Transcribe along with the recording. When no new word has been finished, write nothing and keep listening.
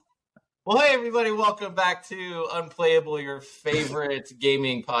Well, hey, everybody, welcome back to Unplayable, your favorite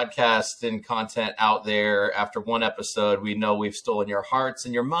gaming podcast and content out there. After one episode, we know we've stolen your hearts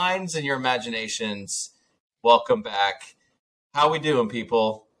and your minds and your imaginations. Welcome back. How we doing,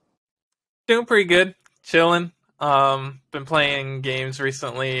 people? Doing pretty good. Chilling. Been playing games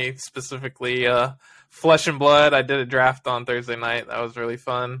recently, specifically Flesh and Blood. I did a draft on Thursday night. That was really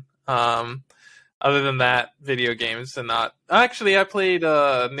fun. Other than that, video games and not. Actually, I played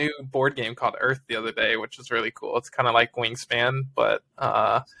a new board game called Earth the other day, which is really cool. It's kind of like Wingspan, but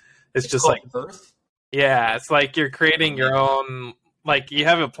it's just like Earth. Yeah, it's like you're creating your own. Like you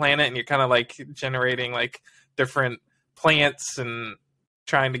have a planet, and you're kind of like generating like different plants and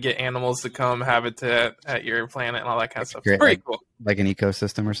trying to get animals to come habitat at your planet and all that kind of stuff. It's pretty cool. Like an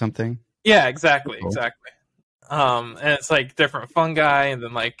ecosystem or something. Yeah, exactly, Cool. exactly. And it's like different fungi, and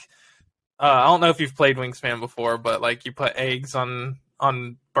then like. I don't know if you've played Wingspan before, but like you put eggs on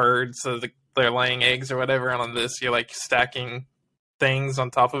birds so they're laying eggs or whatever, and on this you're like stacking things on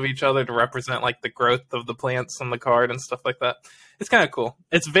top of each other to represent like the growth of the plants on the card and stuff like that. It's kind of cool.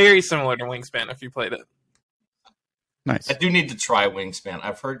 It's very similar to Wingspan if you played it. Nice. I do need to try Wingspan.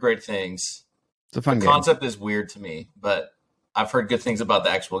 I've heard great things. It's a fun The game. concept is weird to me, but I've heard good things about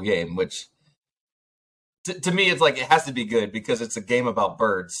the actual game, which to me, it's like it has to be good because it's a game about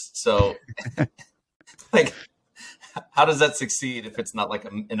birds. So, like, how does that succeed if it's not like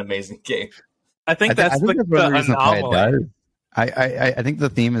an amazing game? I think that's one the reason why it anomaly. does. I think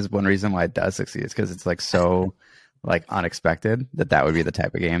the theme is one reason why it does succeed is because it's like so like unexpected that would be the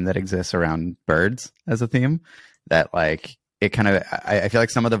type of game that exists around birds as a theme. That like it kind of I feel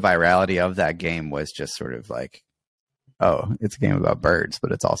like some of the virality of that game was just sort of like, oh, it's a game about birds,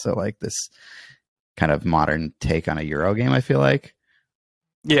 but it's also like this kind of modern take on a Euro game, I feel like.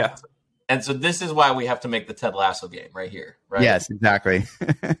 Yeah. And so this is why we have to make the Ted Lasso game right here, right? Yes, exactly.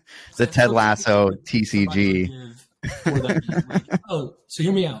 The Ted Lasso TCG. Oh, so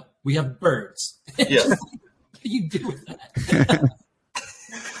hear me out. We have birds. Yeah. What do you do with that?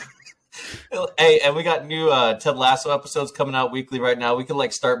 Hey, and we got new Ted Lasso episodes coming out weekly right now. We can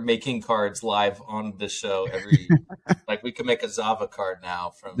like start making cards live on this show every. Like we can make a Zava card now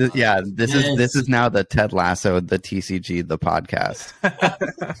from. This is now the Ted Lasso, the TCG, the podcast.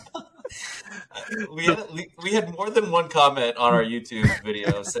 we had more than one comment on our YouTube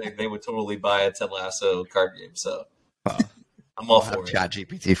video saying they would totally buy a Ted Lasso card game. So I'm all for it.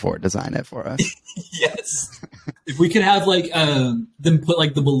 ChatGPT 4 design it for us. Yes. If we could have like them put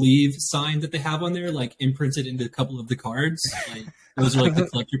like the believe sign that they have on there, like imprinted into a couple of the cards, like those are like the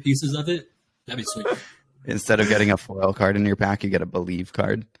collector pieces of it. That'd be sweet. Instead of getting a foil card in your pack, you get a believe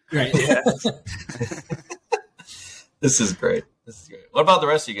card. Right. Yeah. This is great. What about the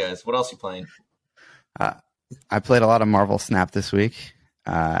rest of you guys? What else are you playing? I played a lot of Marvel Snap this week,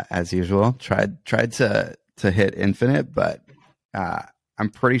 as usual. Tried to hit Infinite, but I'm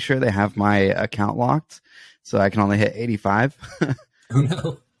pretty sure they have my account locked, so I can only hit 85. Oh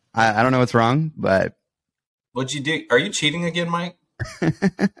no! I don't know what's wrong, but What'd you do? Are you cheating again, Mike?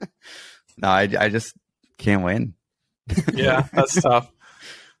 no, I just can't win. Yeah, that's tough.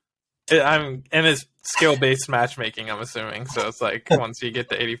 And it's skill-based matchmaking, I'm assuming. So it's like once you get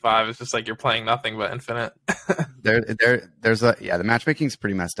to 85, it's just like you're playing nothing but Infinite. The matchmaking's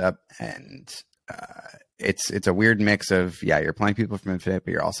pretty messed up, and it's a weird mix of you're playing people from Infinite,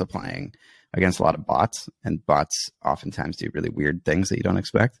 but you're also playing against a lot of bots, and bots oftentimes do really weird things that you don't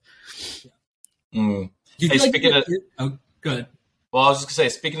expect. Mm. Do you Hey, feel speaking of- oh, good. Well, I was just gonna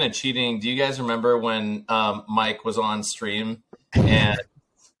say, speaking of cheating, do you guys remember when Mike was on stream and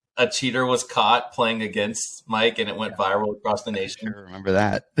a cheater was caught playing against Mike and it went viral across the I nation? sure remember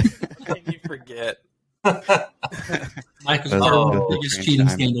that. How can you forget? Mike was Those one of are the cool. biggest Strange cheating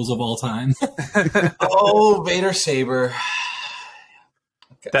time. scandals of all time. Oh, Vader Saber.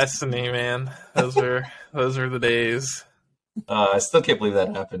 Okay. Destiny, man. Those are the days. I still can't believe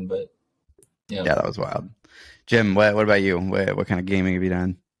that happened, but Yeah, that was wild. Jim, what about you? What kind of gaming have you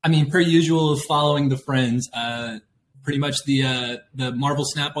done? I mean, per usual, following the friends, pretty much the Marvel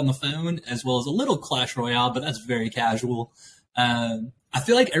Snap on the phone, as well as a little Clash Royale, but that's very casual. I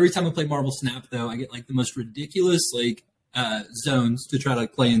feel like every time I play Marvel Snap, though, I get like the most ridiculous like zones to try to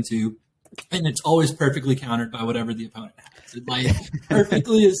play into, and it's always perfectly countered by whatever the opponent has. It like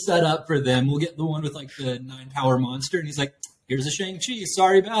perfectly is set up for them. We'll get the one with like the 9-power monster, and he's like, "Here's a Shang-Chi.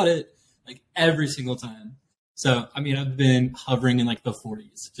 Sorry about it." Like every single time. So, I mean, I've been hovering in like the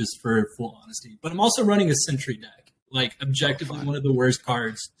 40s, just for full honesty. But I'm also running a Sentry deck, like objectively one of the worst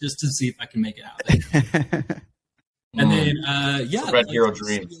cards, just to see if I can make it out. And then, It's a Red Hero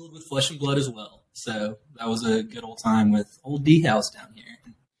dream. With Flesh and Blood as well. So that was a good old time with old D House down here.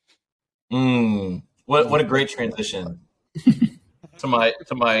 What a great transition to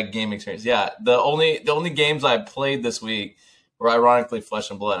my game experience. Yeah, the only games I played this week were ironically Flesh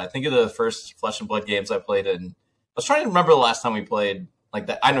and Blood. I think of the first Flesh and Blood games I played in. I was trying to remember the last time we played like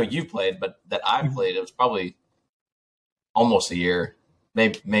that. I know you played, but that I played, it was probably almost a year,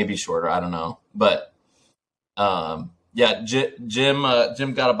 maybe shorter. I don't know, but yeah, Jim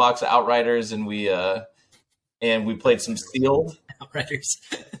got a box of Outriders, and we played some Sealed. Outriders.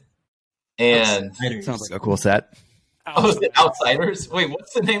 And Outriders. Sounds like a cool set. oh, is it Outsiders? Wait,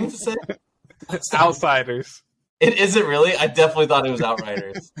 what's the name of the set? Outsiders. Is it really? I definitely thought it was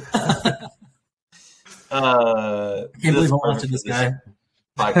Outriders. I can't believe I'm watching this guy.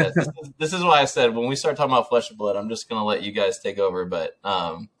 Podcast. This is why I said when we start talking about Flesh and Blood, I'm just gonna let you guys take over. But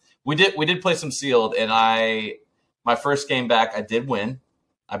we did play some Sealed, and my first game back, I did win.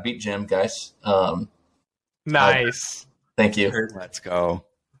 I beat Jim, guys. Nice. Thank you. Let's go.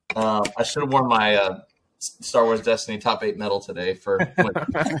 I should have worn my Star Wars Destiny top 8 medal today for.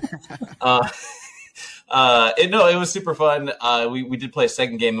 It was super fun. We did play a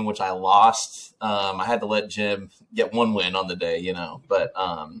second game in which I lost. I had to let Jim get one win on the day, but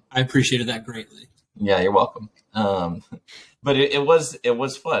I appreciated that greatly. yeah, you're welcome. But it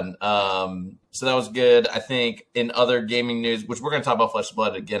was fun. So that was good. I think in other gaming news, which we're going to talk about Flesh and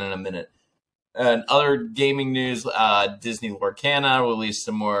Blood again in a minute. And other gaming news, Disney Lorcana released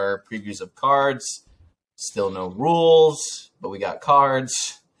some more previews of cards. Still no rules, but we got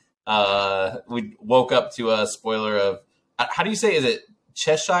cards. We woke up to a spoiler of how do you say? Is it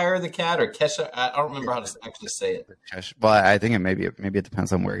Cheshire the cat or Cheshire? I don't remember how to actually say it. Well, I think maybe it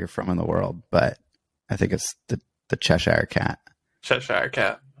depends on where you're from in the world, but I think it's the Cheshire cat. Cheshire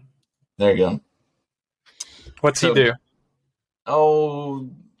cat. There you go. What's he do? Oh,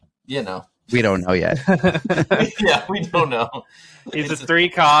 We don't know yet. yeah, we don't know. He's a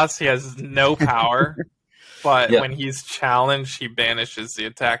 3-cost. He has no power. But Yeah. when he's challenged, he banishes the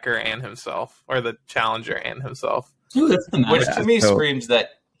attacker and himself, or the challenger and himself. Ooh, that's the Which matter. to me So- screams that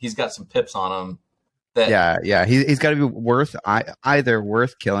he's got some pips on him. That Yeah. He's got to be either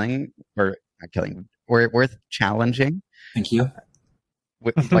worth killing or not killing, or worth challenging, Thank you.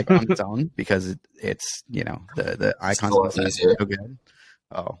 like on its own, because it's the icons So and stuff easier. are so good.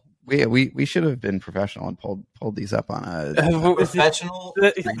 Oh, we should have been professional and pulled these up on a. professional.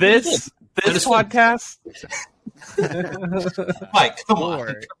 This podcast. Mike, come on.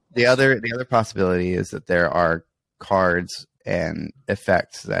 Or the other possibility is that there are cards and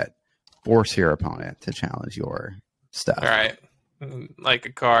effects that force your opponent to challenge your stuff. All right. Like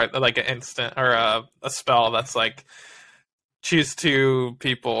a card, like an instant or a spell that's like choose 2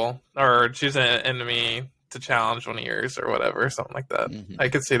 people or choose an enemy to challenge one of yours or whatever, something like that. Mhm. I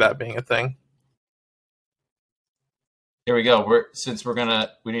could see that being a thing. Here we go.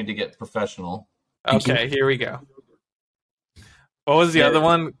 We need to get professional. Thank you. Okay, here we go. What was the Yeah. other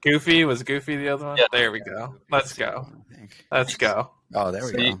one? Goofy? Was Goofy the other one? Yeah. There we go. Let's go. I think. Let's go. Oh, there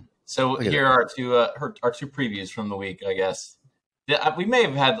we go. So Look at here are our two previews from the week, I guess. We may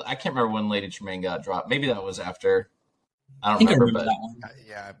have had. I can't remember when Lady Tremaine got dropped. Maybe that was after. I I don't think I remember. remember But that one.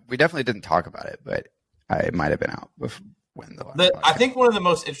 Yeah, we definitely didn't talk about it, but I might have been out when the last. I podcast- think one of the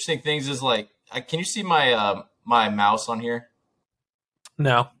most interesting things is like, can you see my my mouse on here?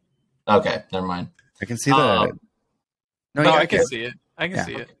 No. Okay, never mind. I can see the. No, you I can can. see it. I can Yeah.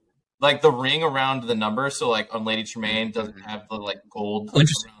 see it. Like the ring around the number. So like on Lady Tremaine doesn't have the like gold Oh,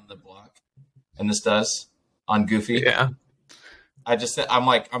 interesting. around the block, and this does on Goofy. Yeah. I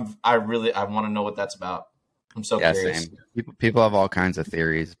want to know what that's about. I'm so Yeah, curious. same. People have all kinds of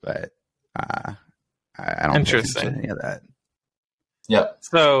theories, but I don't pay attention Interesting. to any of that. Yep.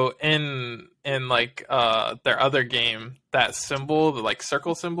 So in like their other game, that symbol, the like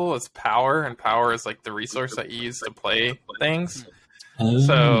circle symbol, is power, and power is like the resource that you use to play things.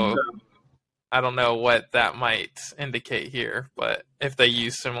 So I don't know what that might indicate here, but if they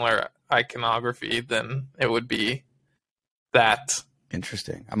use similar iconography, then it would be that.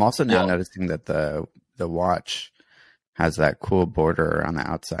 Interesting. I'm also now Yeah. noticing that the watch has that cool border on the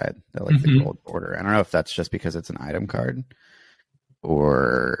outside, the the Mhm. gold border. I don't know if that's just because it's an item card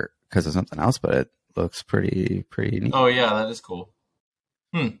or because of something else, but it looks pretty neat. Oh yeah, that is cool.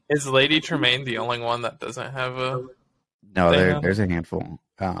 Is Lady Tremaine the only one that doesn't have a? No, They have- there's a handful.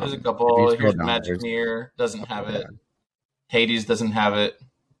 There's a If couple. you Here's scroll down, Magic there's- Mirror doesn't have it. Hades doesn't have it.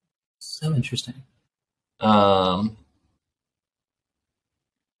 So interesting.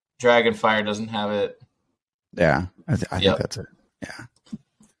 Dragonfire doesn't have it. Yeah, I think Yep. that's it. Yeah.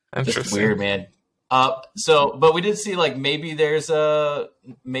 Just Interesting. weird, man. But we did see like maybe there's a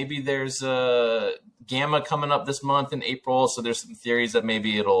Gamma coming up this month in April. So there's some theories that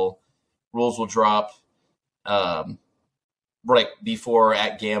maybe it'll rules will drop right before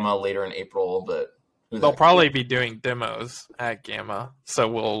at Gamma later in April, but they'll probably be doing demos at Gamma, so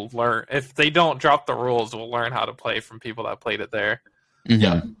we'll learn. If they don't drop the rules, we'll learn how to play from people that played it there.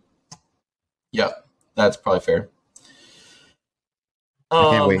 Mm-hmm. Yeah, that's probably fair.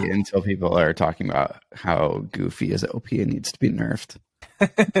 I can't wait until people are talking about how Goofy is OP and needs to be nerfed.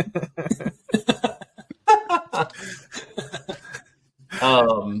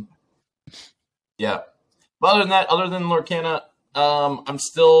 Yeah. But other than that, other than Lorcana, I'm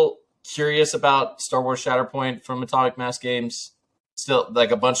still curious about Star Wars Shatterpoint from Atomic Mass Games. Still,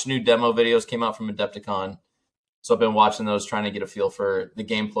 like a bunch of new demo videos came out from Adepticon. So I've been watching those, trying to get a feel for the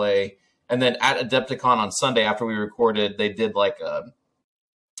gameplay. And then at Adepticon on Sunday, after we recorded, they did like a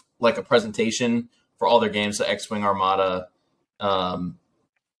presentation for all their games, the X-Wing Armada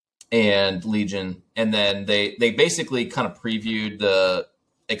and Legion. And then they basically kind of previewed the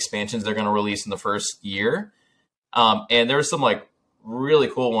expansions they're going to release in the first year. And there were some like really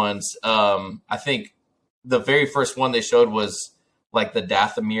cool ones. I think the very first one they showed was like the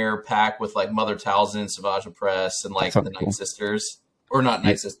Dathomir pack with like Mother Talzin, Savage Press, and like the Night cool. Sisters. Or not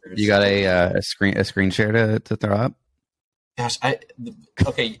Night Sisters. You got a screen share to throw up? Gosh,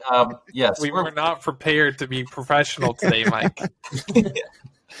 okay. Yes, we were not prepared to be professional today, Mike.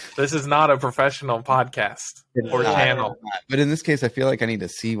 This is not a professional podcast or channel. But in this case, I feel like I need to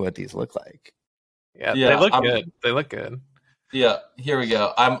see what these look like. Yeah, they look good. They look good. Yeah, here we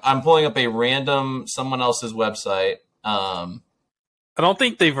go. I'm pulling up a random someone else's website. I don't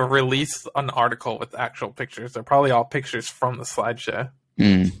think they've released an article with actual pictures. They're probably all pictures from the slideshow.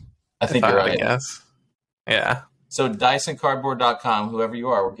 I think you're right. I guess. Yeah. So DysonCardboard.com, whoever you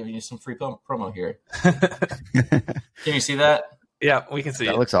are, we're giving you some free promo here. Can you see that? Yeah, we can see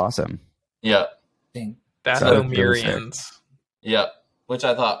that. It Looks awesome. Yeah. Dathomirians. Yeah. Which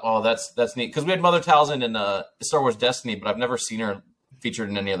I thought, oh, that's neat. Because we had Mother Talzin in Star Wars Destiny, but I've never seen her featured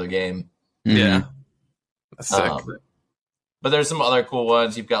in any other game. Yeah. That's sick. But there's some other cool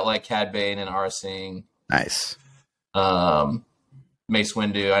ones. You've got like Cad Bane and Aurra Sing. Nice. Mace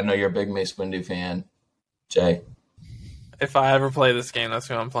Windu. I know you're a big Mace Windu fan, Jay. If I ever play this game, that's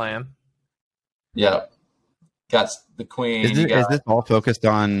who I'm playing. Yeah. Got the Queen. Is this all focused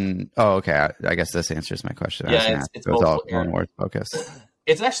on... Oh, okay. I guess this answers my question. Yeah, it's all Clone Wars focused.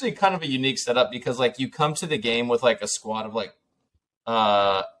 It's actually kind of a unique setup because like you come to the game with like a squad of like...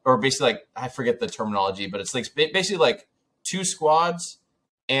 or basically like... I forget the terminology, but it's like basically like 2 squads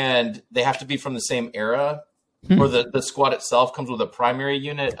and they have to be from the same era. Or the squad itself comes with a primary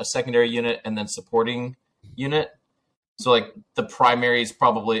unit, a secondary unit, and then supporting unit. So like the primary is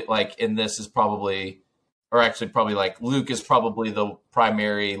probably like in this is probably, or actually probably like Luke is probably the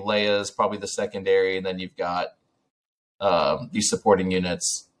primary, Leia is probably the secondary, and then you've got these supporting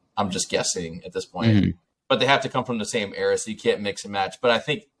units. I'm just guessing at this point, but they have to come from the same era, so you can't mix and match. But I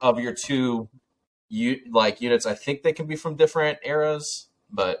think of your 2 units, I think they can be from different eras.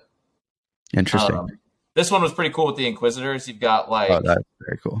 But interesting. This one was pretty cool with the Inquisitors. You've got like... Oh, that's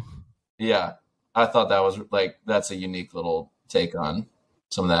very cool. Yeah. I thought that was like... That's a unique little take on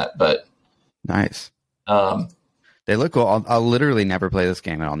some of that, but... Nice. They look cool. I'll literally never play this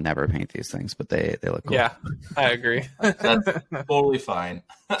game and I'll never paint these things, but they look cool. Yeah, I agree. That's totally fine.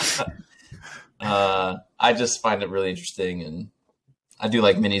 I just find it really interesting, and I do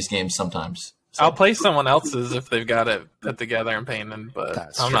like minis games sometimes. So. I'll play someone else's if they've got it put together and painted,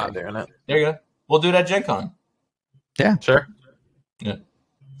 but I'm not doing it. There you go. We'll do it at Gen Con. Yeah. Sure. Yeah.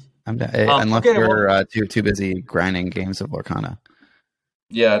 I'm unless you're too busy grinding games of Lorcana.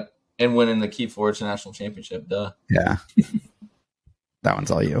 Yeah, and winning the Keyforge National Championship. Duh. Yeah. That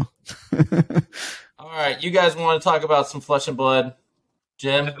one's all you. All right. You guys want to talk about some Flesh and Blood?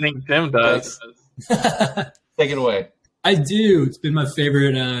 Jim? I think Jim does. Take it away. I do. It's been my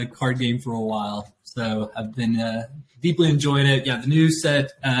favorite card game for a while. So I've been deeply enjoying it. Yeah, the new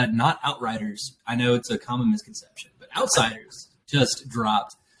set, not Outriders. I know it's a common misconception, but Outsiders just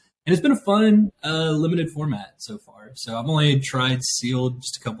dropped. And it's been a fun, limited format so far. So I've only tried Sealed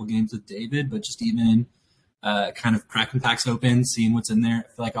just a couple games with David, but just even kind of cracking packs open, seeing what's in there.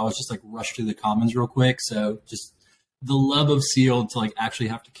 I feel like I was just like rushed through the commons real quick. So just the love of Sealed to like actually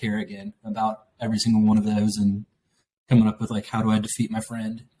have to care again about every single one of those and coming up with like how do I defeat my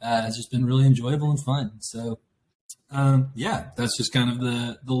friend has just been really enjoyable and fun. So yeah, that's just kind of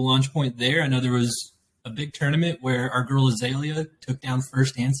the launch point there. I know there was a big tournament where our girl Azalea took down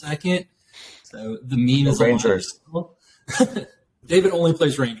first and second. So the meme is Rangers. David only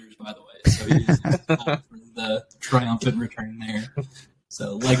plays Rangers, by the way. So he's for the triumphant return there.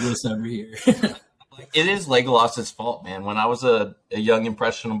 So legless over here. It is Legolas's fault, man. When I was a young,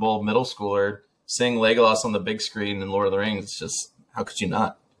 impressionable middle schooler, seeing Legolas on the big screen in Lord of the Rings, it's just, how could you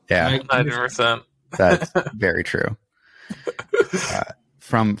not? Yeah, 100%. that's very true.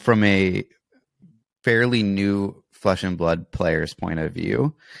 From a fairly new Flesh and Blood player's point of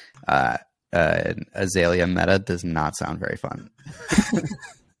view, Azalea meta does not sound very fun.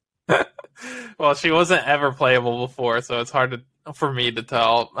 Well, she wasn't ever playable before, so it's hard for me to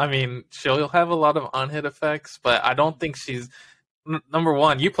tell. I mean, she'll have a lot of on-hit effects, but I don't think she's... Number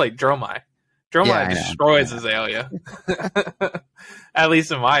one, you played Dromai. Dromai destroys Azalea. At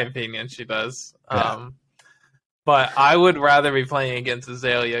least in my opinion, she does. Yeah. But I would rather be playing against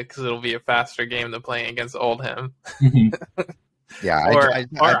Azalea because it'll be a faster game than playing against Oldhim. Yeah, or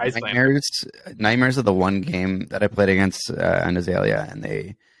Icelander. Nightmares are the one game that I played against an Azalea, and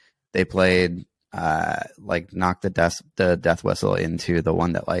they played like knock the death whistle into the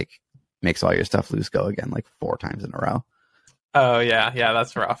one that like makes all your stuff loose go again like 4 times in a row. Oh yeah,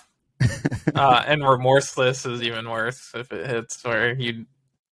 that's rough. And Remorseless is even worse if it hits where you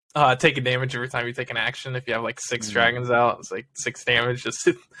take a damage every time you take an action. If you have like 6 dragons out, it's like 6 damage just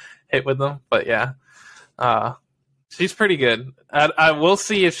hit with them. But yeah, she's pretty good. I will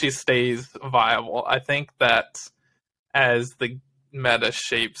see if she stays viable. I think that as the meta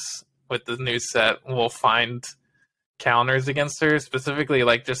shapes with the new set, we'll find counters against her. Specifically,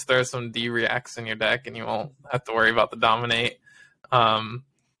 like just throw some D reacts in your deck, and you won't have to worry about the dominate. And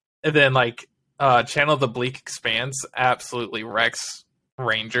then like Channel the Bleak Expanse absolutely wrecks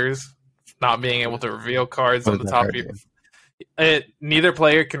Rangers, not being able to reveal cards on the top of your... Neither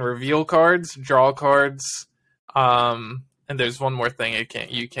player can reveal cards, draw cards, and there's one more thing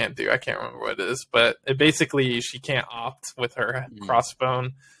you can't do. I can't remember what it is, but she can't opt with her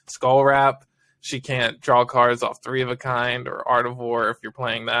Crossbone Skull Wrap. She can't draw cards off 3 of a kind or Art of War if you're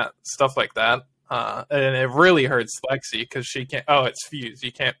playing that, stuff like that. And it really hurts Lexi because she can't... Oh, it's Fuse.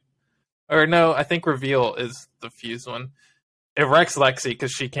 You can't... Or no, I think Reveal is the Fuse one. It wrecks Lexi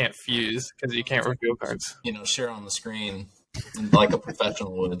because she can't fuse because you can't reveal cards. Share on the screen like a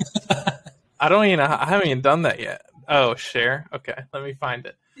professional would. I haven't even done that yet. Oh, share. Okay, let me find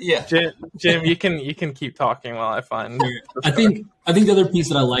it. Yeah, Jim, you can keep talking while I find. I think the other piece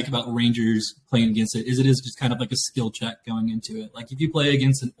that I like about Rangers playing against it is just kind of like a skill check going into it. Like if you play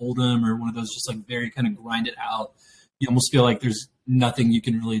against an Oldhim or one of those just like very kind of grind it out, you almost feel like there's nothing you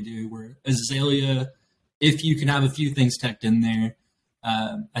can really do. Where Azalea, if you can have a few things teched in there,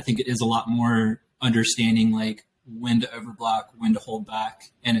 I think it is a lot more understanding like when to overblock, when to hold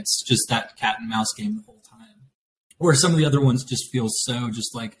back, and it's just that cat and mouse game the whole time. Where some of the other ones just feel so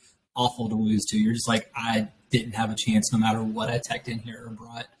just like awful to lose to. You're just like, I didn't have a chance no matter what I teched in here or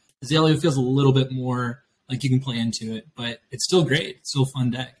brought. Azalea feels a little bit more like you can play into it, but it's still great. It's still a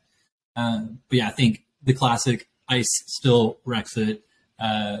fun deck. But yeah, I think the classic Ice still wrecks it.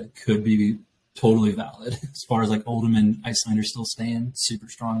 Could be totally valid as far as like Oldhim and Icelander still staying super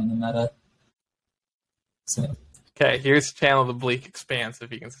strong in the meta. So okay, here's Channel the Bleak Expanse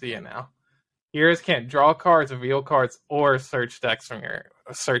if you can see it now. Heroes can't draw cards, reveal cards, or search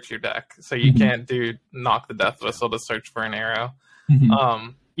your deck. So you can't do knock the death whistle to search for an arrow.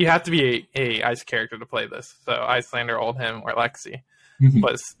 You have to be a ice character to play this. So Icelander, Oldhim, or Lexi.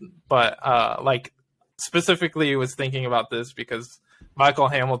 But like specifically was thinking about this because Michael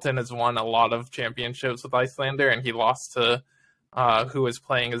Hamilton has won a lot of championships with Icelander, and he lost to who was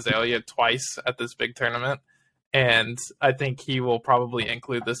playing Azalea twice at this big tournament. And I think he will probably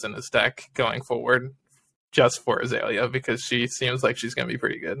include this in his deck going forward just for Azalea because she seems like she's going to be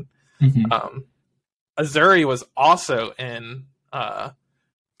pretty good. Azuri was also in the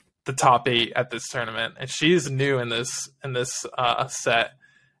top 8 at this tournament, and she's new in this set.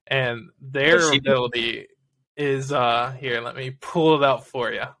 And their ability is here. Let me pull it out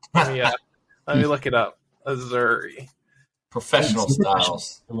for you. Let me look it up. Azuri. Professional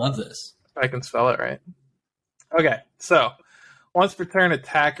styles. I love this. If I can spell it right. Okay, so once per turn,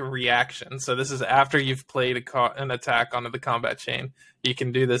 attack reaction. So this is after you've played an attack onto the combat chain. You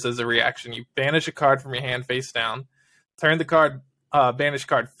can do this as a reaction. You banish a card from your hand face down. Turn the card, banished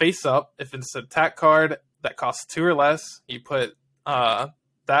card face up. If it's an attack card that costs 2 or less, you put that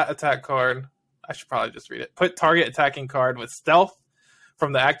attack card. I should probably just read it. Put target attacking card with stealth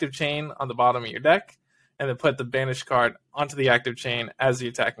from the active chain on the bottom of your deck, and then put the banished card onto the active chain as the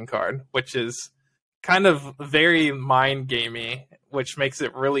attacking card, which is kind of very mind gamey, which makes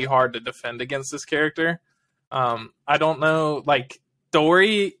it really hard to defend against this character. I don't know, like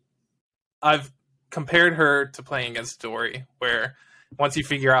Dory, I've compared her to playing against Dory, where once you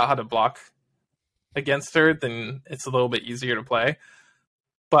figure out how to block against her, then it's a little bit easier to play.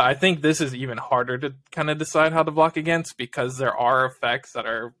 But I think this is even harder to kind of decide how to block against, because there are effects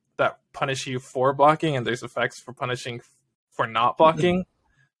that punish you for blocking, and there's effects for punishing for not blocking.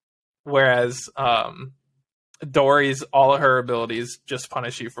 Whereas Dory's, all of her abilities just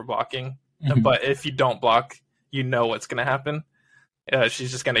punish you for blocking. Mm-hmm. But if you don't block, you know what's going to happen.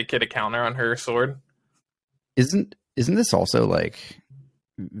 She's just going to get a counter on her sword. Isn't this also like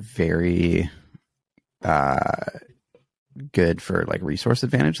very good for like resource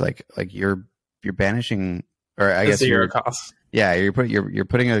advantage? Like you're banishing, or I guess zero cost. Yeah, you're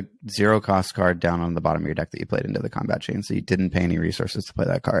putting a 0 cost card down on the bottom of your deck that you played into the combat chain, so you didn't pay any resources to play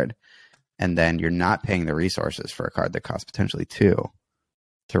that card, and then you're not paying the resources for a card that costs potentially 2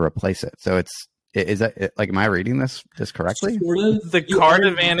 to replace it. So is that like, am I reading this correctly? The card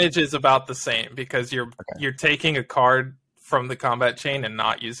advantage is about the same, because you're taking a card from the combat chain and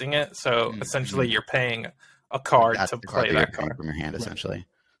not using it. So essentially, you're paying a card to play that card from your hand, essentially.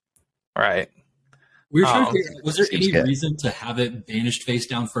 Right. We were trying to figure out, was there any reason to have it banished face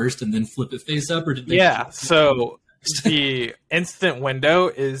down first and then flip it face up, or did they? Yeah. So the instant window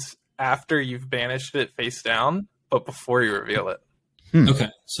is after you've banished it face down, but before you reveal it. Okay,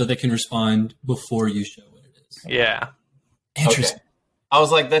 so they can respond before you show what it is. Yeah. Interesting. Okay. I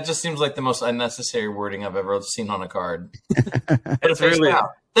was like, that just seems like the most unnecessary wording I've ever seen on a card. Put it face down,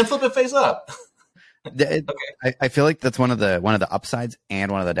 then flip it face up. Okay. I feel like that's one of the upsides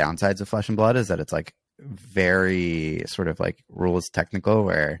and one of the downsides of Flesh and Blood, is that it's like very sort of like rules technical,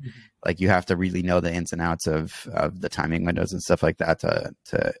 where like you have to really know the ins and outs of the timing windows and stuff like that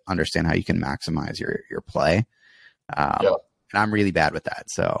to understand how you can maximize your play. And I'm really bad with that.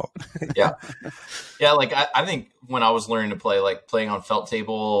 So yeah. Like I think when I was learning to play, like playing on Felt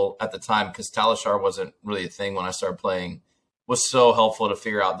Table at the time, because Talishar wasn't really a thing when I started playing, was so helpful to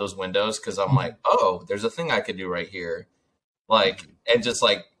figure out those windows. Because I'm like, oh, there's a thing I could do right here, like, and just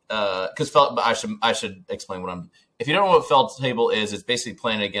like because Felt. But I should explain what I'm. If you don't know what Felt Table is, it's basically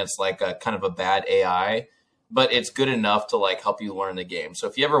playing against like a kind of a bad AI. But it's good enough to like help you learn the game. So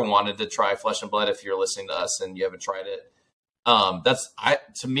if you ever wanted to try Flesh and Blood, if you're listening to us and you haven't tried it,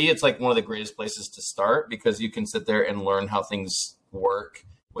 to me, it's like one of the greatest places to start, because you can sit there and learn how things work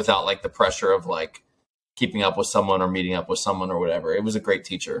without like the pressure of like keeping up with someone or meeting up with someone or whatever. It was a great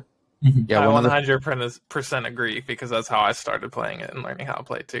teacher. Yeah, I 100% agree, because that's how I started playing it and learning how to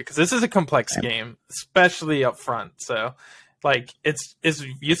play it too. Because this is a complex game, especially up front. So like it's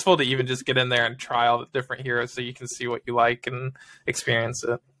useful to even just get in there and try all the different heroes so you can see what you like and experience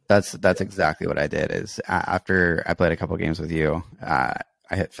it. That's exactly what I did. Is after I played a couple games with you, I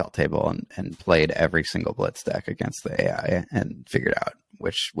hit Felt Table and played every single Blitz deck against the AI and figured out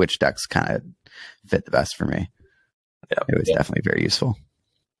which decks kind of fit the best for me. It was definitely very useful.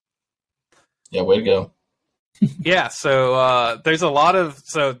 Yeah, way to go. Yeah, so there's a lot of...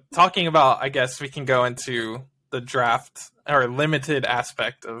 So talking about, I guess we can go into the draft or limited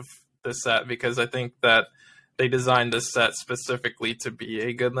aspect of this set, because I think that they designed this set specifically to be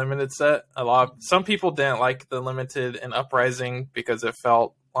a good limited set. Some people didn't like the limited in Uprising because it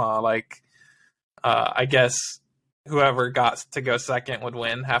felt I guess whoever got to go second would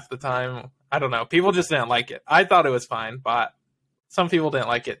win half the time. I don't know. People just didn't like it. I thought it was fine, but some people didn't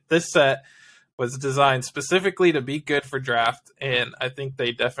like it. This set was designed specifically to be good for draft, and I think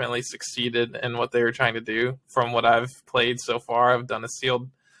they definitely succeeded in what they were trying to do. From what I've played so far, I've done a sealed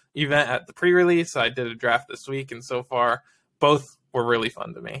event at the pre-release. I did a draft this week, and so far both were really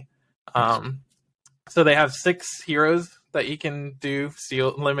fun to me. So they have 6 heroes that you can do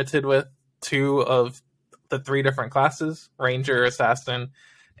sealed limited with, 2 of the 3 different classes: Ranger, Assassin,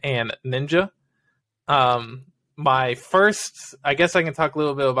 and Ninja. My first, I guess I can talk a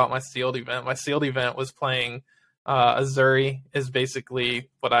little bit about my sealed event. My sealed event was playing Azuri is basically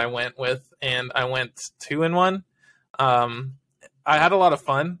what I went with, and I went 2-1. I had a lot of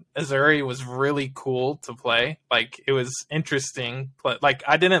fun. Azuri was really cool to play. Like, it was interesting. But like,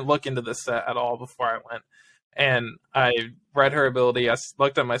 I didn't look into the set at all before I went, and I read her ability. I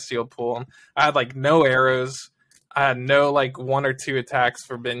looked at my sealed pool, and I had like no arrows. I had no like 1 or 2 attacks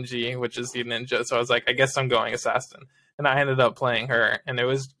for Benji, which is the ninja. So I was like, I guess I'm going assassin, and I ended up playing her, and it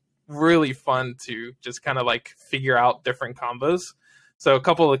was really fun to just kind of like figure out different combos. So a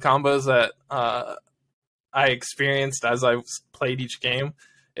couple of the combos that I experienced as I played each game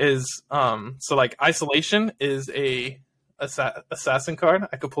is so like Isolation is a assassin card.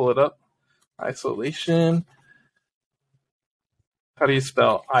 I could pull it up. Isolation. How do you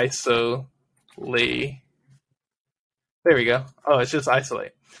spell isolate? There we go. Oh, it's just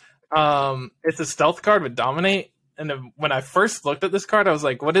Isolate. It's a stealth card with Dominate. And when I first looked at this card, I was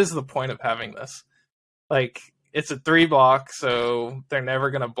like, what is the point of having this? Like, it's a 3 block, so they're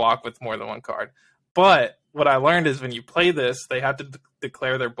never going to block with more than one card. But what I learned is when you play this, they have to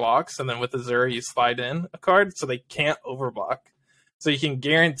declare their blocks, and then with Azura, you slide in a card, so they can't overblock. So you can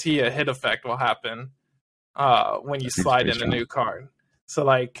guarantee a hit effect will happen when you slide in a new card. So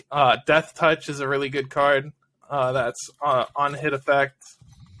like Death Touch is a really good card that's on hit effect.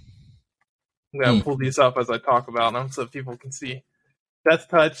 I'm going to pull these up as I talk about them so people can see. Death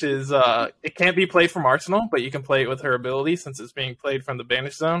Touch is, it can't be played from Arsenal, but you can play it with her ability since it's being played from the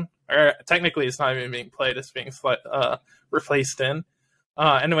Banish Zone. Or technically, it's not even being played, it's being replaced in.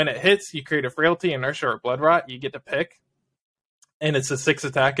 And when it hits, you create a Frailty, Inertia, or Blood Rot. You get to pick. And it's a 6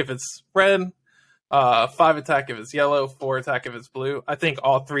 attack if it's red, 5 attack if it's yellow, 4 attack if it's blue. I think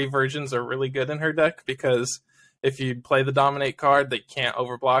all 3 versions are really good in her deck because if you play the Dominate card, they can't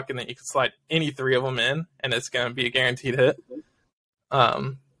overblock, and then you can slide any 3 of them in, and it's going to be a guaranteed hit.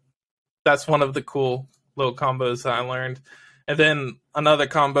 That's one of the cool little combos that I learned. And then another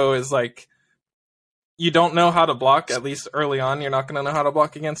combo is like, you don't know how to block, at least early on, you're not going to know how to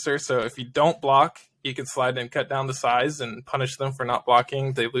block against her. So if you don't block, you can slide and cut down the size and punish them for not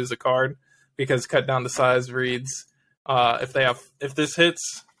blocking. They lose a card because cut down the size reads, if this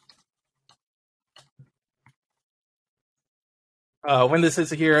hits, when this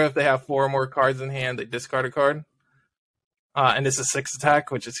hits a hero, if they have 4 or more cards in hand, they discard a card. And it's a 6 attack,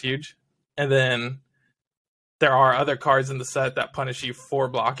 which is huge. And then there are other cards in the set that punish you for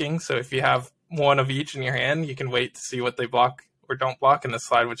blocking. So if you have one of each in your hand, you can wait to see what they block or don't block and then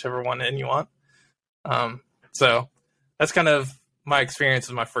slide whichever one in you want. So that's kind of my experience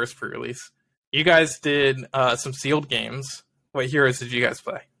with my first pre-release. You guys did some sealed games. What heroes did you guys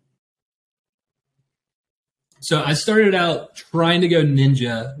play? So I started out trying to go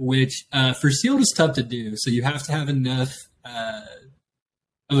ninja, which for sealed is tough to do. So you have to have enough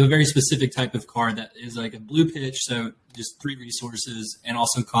of a very specific type of card that is like a blue pitch, so just 3 resources, and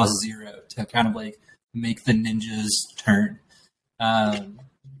also costs 0 to kind of like make the ninja's turn. And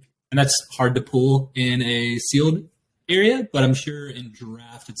that's hard to pull in a sealed area, but I'm sure in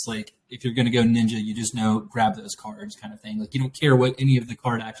draft it's like if you're going to go ninja, you just know grab those cards kind of thing. Like you don't care what any of the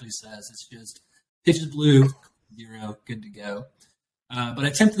card actually says. It's just pitches blue, 0, good to go. But I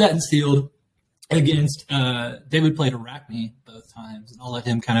attempted that in sealed against David played Arachne both times, and I'll let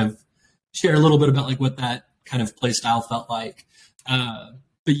him kind of share a little bit about like what that kind of play style felt like.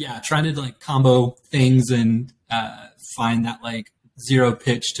 But yeah, trying to like combo things and find that like 0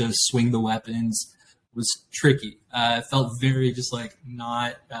 pitch to swing the weapons was tricky. It felt very just like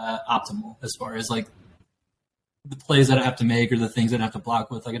not optimal as far as like the plays that I have to make or the things that I have to block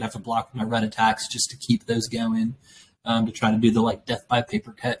with. Like I'd have to block my red attacks just to keep those going, to try to do the like death by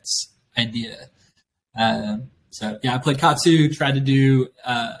paper cuts idea. So yeah, I played Katsu, tried to do,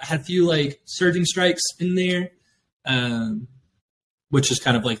 I had a few like surging strikes in there, which is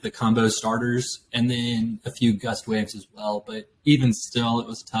kind of like the combo starters, and then a few gust waves as well. But even still, it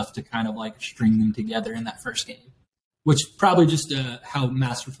was tough to kind of like string them together in that first game, which probably just how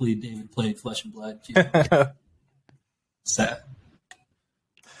masterfully David played Flesh and Blood. So,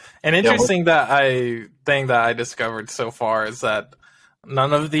 an interesting thing that I discovered so far is that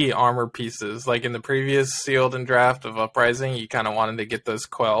none of the armor pieces, like in the previous sealed and draft of Uprising, you kind of wanted to get those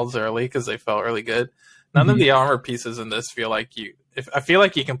quells early because they felt really good. None of the armor pieces in this feel like I feel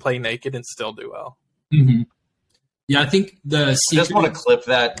like you can play naked and still do well. Mm-hmm. Yeah, I think I just want to clip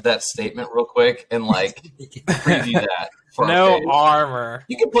that statement real quick and like preview that. For no armor.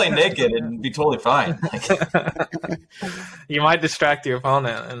 You can play naked and be totally fine. You might distract your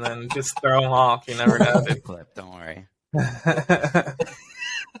opponent and then just throw them off. You never know. Clip, don't worry. So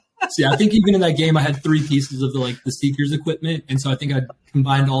yeah, I think even in that game, I had 3 pieces of the Seeker's equipment, and so I think I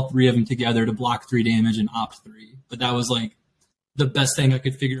combined all 3 of them together to block 3 damage and opt 3. But that was like the best thing I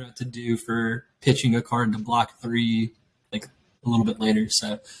could figure out to do for pitching a card to block 3, like a little bit later.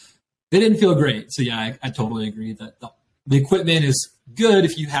 So they didn't feel great. So yeah, I totally agree that the equipment is good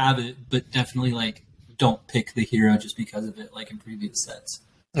if you have it, but definitely like don't pick the hero just because of it, like in previous sets.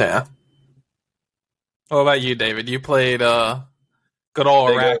 Yeah. What about you, David? You played good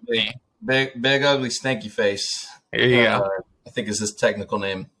old Arachne. Big ugly stanky face. There you go. I think is his technical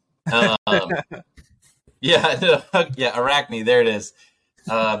name. Arachne. There it is.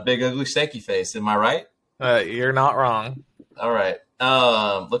 Big ugly stanky face. Am I right? You're not wrong. All right.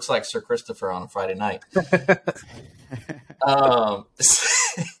 Looks like Sir Christopher on a Friday night.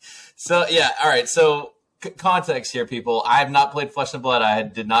 So yeah. All right. So context here, people. I have not played Flesh and Blood. I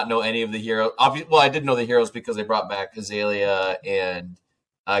did not know any of the heroes. I did know the heroes because they brought back Azalea and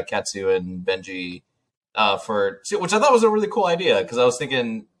Katsu and Benji which I thought was a really cool idea because I was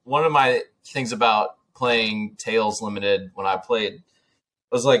thinking one of my things about playing Tales Limited when I played.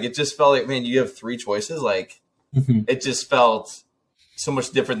 I was like, it just felt like, man, you have 3 choices. Like, it just felt so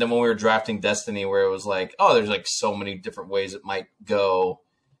much different than when we were drafting Destiny, where it was like, oh, there's like so many different ways it might go.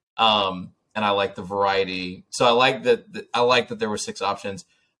 And I like the variety. So I like that there were 6 options.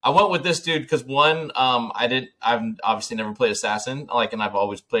 I went with this dude because one, I've obviously never played Assassin, and I've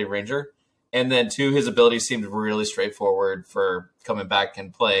always played Ranger. And then 2, his abilities seemed really straightforward for coming back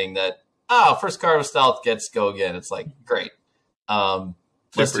and playing that. Oh, first card of stealth gets go again. It's like, great.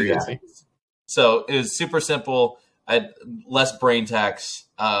 Let's do that. Easy. So it was super simple. I had less brain tax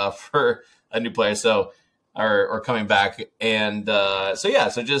for a new player, or coming back. And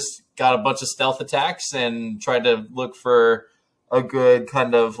so just got a bunch of stealth attacks and tried to look for a good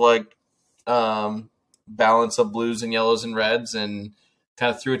kind of like balance of blues and yellows and reds, and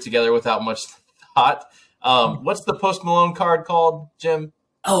kind of threw it together without much thought. What's the Post Malone card called, Jim?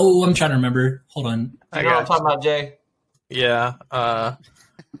 Oh, I'm trying to remember. Hold on. You know what I'm talking about, Jay? Yeah.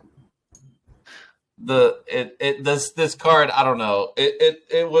 This card, I don't know.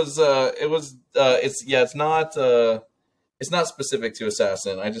 It's not specific to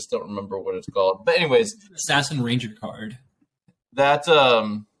Assassin. I just don't remember what it's called. But anyways, Assassin Ranger card. That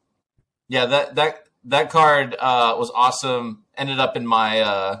card was awesome. Ended up in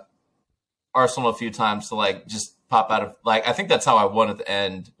my arsenal a few times to like just pop out of, like, I think that's how I won at the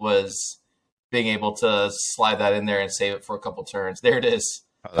end, was being able to slide that in there and save it for a couple turns. There it is.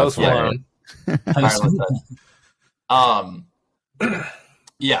 Post Malone.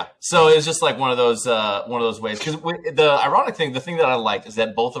 Yeah, so it's just like one of those ways. Because the ironic thing, the thing that I liked is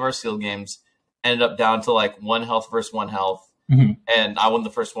that both of our sealed games ended up down to like 1 health versus 1 health, and I won the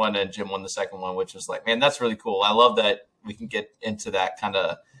first one and Jim won the second one, which was like, man, that's really cool. I love that we can get into that kind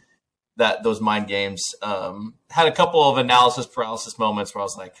of those mind games. Had a couple of analysis paralysis moments where I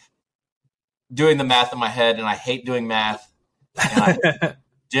was like doing the math in my head, and I hate doing math. And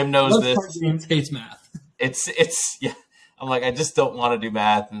Jim knows this. James hates math. It's yeah. I'm like, I just don't want to do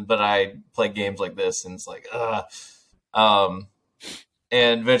math, but I play games like this, and it's like, and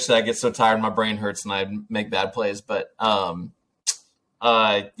eventually I get so tired, my brain hurts, and I make bad plays. But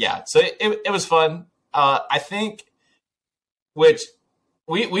yeah. So it was fun. I think, which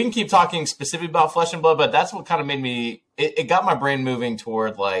we can keep talking specifically about Flesh and Blood, but that's what kind of made me. It got my brain moving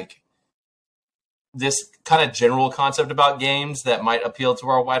toward like this kind of general concept about games that might appeal to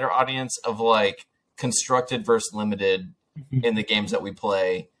our wider audience of like constructed versus limited in the games that we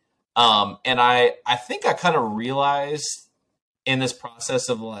play. And I think I kind of realized in this process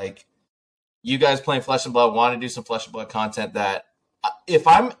of like you guys playing Flesh and Blood, want to do some Flesh and Blood content, that if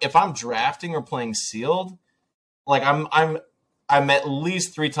I'm drafting or playing sealed, like I'm at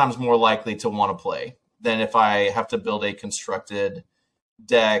least 3 times more likely to want to play than if I have to build a constructed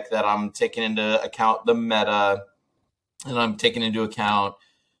deck that I'm taking into account the meta, and I'm taking into account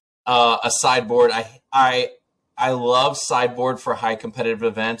a sideboard. I love sideboard for high competitive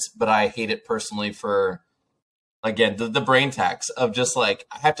events, but I hate it personally for, again, the brain tax of just like,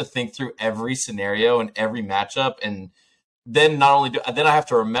 I have to think through every scenario and every matchup. And then then I have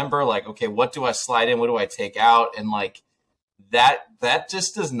to remember like, okay, what do I slide in? What do I take out? And like that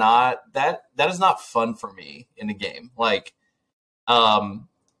just does not, that is not fun for me in a game. Like,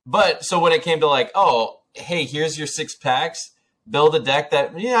 but so when it came to like, oh, hey, here's your 6 packs, build a deck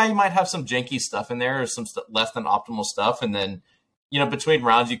that, yeah, you might have some janky stuff in there or some less than optimal stuff. And then, between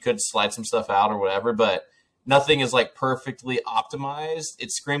rounds, you could slide some stuff out or whatever, but nothing is like perfectly optimized.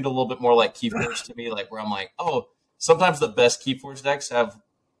 It screamed a little bit more like Keyforge to me, like where I'm like, oh, sometimes the best Keyforge decks have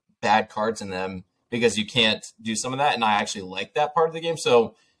bad cards in them because you can't do some of that. And I actually like that part of the game.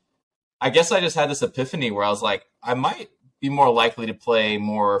 So I guess I just had this epiphany where I was like, I might be more likely to play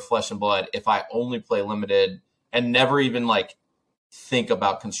more Flesh and Blood if I only play limited and never even like think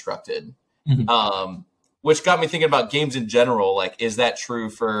about constructed. Which got me thinking about games in general. Like, is that true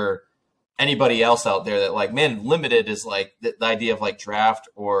for anybody else out there that like, man, limited is like the idea of like draft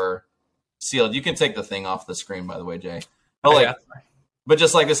or sealed? You can take the thing off the screen, by the way, Jay. But like, but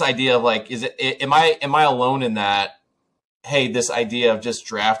just like this idea of like, am I alone in that? Hey, this idea of just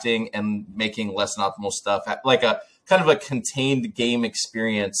drafting and making less than optimal stuff, like a kind of a contained game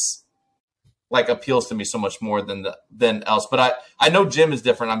experience, like appeals to me so much more than else. But I know Jim is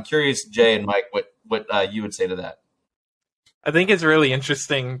different. I'm curious, Jay and Mike, what you would say to that. I think it's really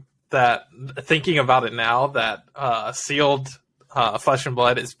interesting that thinking about it now that sealed Flesh and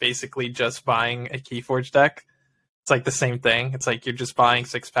Blood is basically just buying a Keyforge deck. It's like the same thing. It's like you're just buying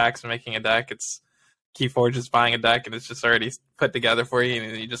 6 packs and making a deck. It's Keyforge is buying a deck and it's just already put together for you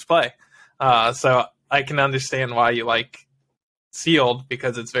and you just play. So I can understand why you like Sealed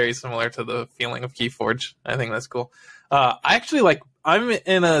because it's very similar to the feeling of Keyforge. I think that's cool. I'm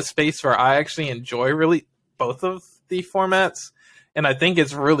in a space where I actually enjoy really both of the formats, and I think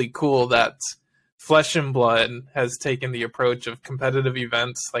it's really cool that Flesh and Blood has taken the approach of competitive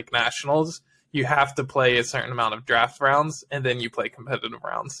events like Nationals. You have to play a certain amount of draft rounds, and then you play competitive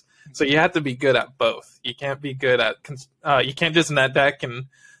rounds. So you have to be good at both. You can't be good at you can't just net deck and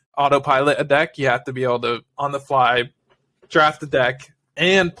autopilot a deck. You have to be able to on the fly draft a deck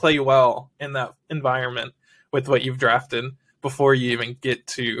and play well in that environment with what you've drafted before you even get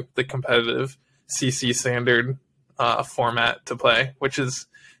to the competitive CC standard format to play, which is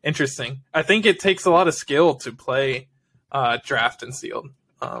interesting. I think it takes a lot of skill to play draft and sealed,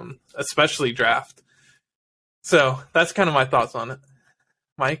 especially draft. So that's kind of my thoughts on it.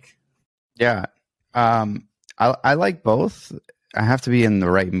 Mike? Yeah. I like both. I have to be in the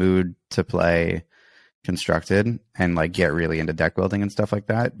right mood to play constructed and like get really into deck building and stuff like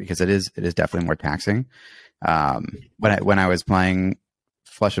that, because it is definitely more taxing. When I was playing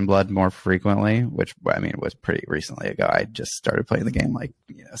Flesh and Blood more frequently, which I mean was pretty recently ago, I just started playing the game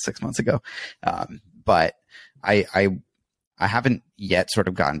 6 months ago. But I haven't yet sort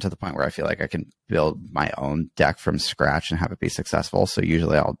of gotten to the point where I feel like I can build my own deck from scratch and have it be successful. So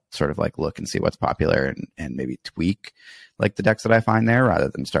usually I'll sort of like look and see what's popular and maybe tweak like the decks that I find there rather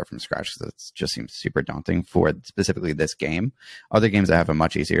than start from scratch, because it just seems super daunting for specifically this game. Other games I have a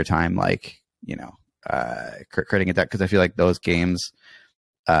much easier time, like, creating a deck, because I feel like those games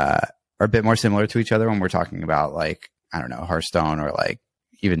are a bit more similar to each other when we're talking about, like, I don't know, Hearthstone or like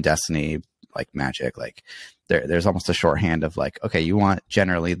even Destiny, like Magic. Like there's almost a shorthand of like, okay, you want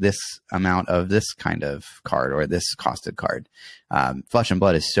generally this amount of this kind of card or this costed card. Flesh and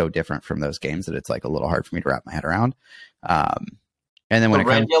Blood is so different from those games that it's like a little hard for me to wrap my head around. And then when the it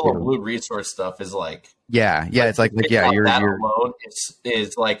red, comes yellow, to blue resource stuff is like, it's like you're alone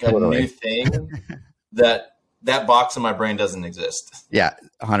is like a totally new thing that box in my brain doesn't exist. Yeah,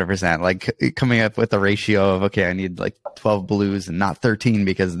 100%. Like coming up with a ratio of, okay, I need like 12 blues and not 13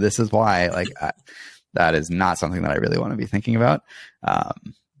 because this is why. Like that is not something that I really want to be thinking about.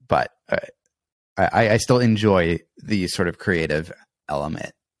 But I still enjoy the sort of creative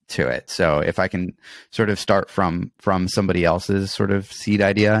element to it. So if I can sort of start from somebody else's sort of seed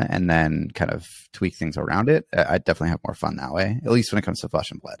idea and then kind of tweak things around it, I definitely have more fun that way, at least when it comes to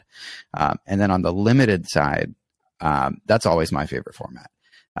Flesh and Blood. And then on the limited side, that's always my favorite format.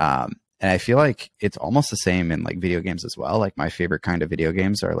 And I feel like it's almost the same in like video games as well. Like my favorite kind of video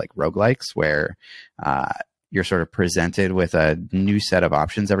games are like roguelikes, where you're sort of presented with a new set of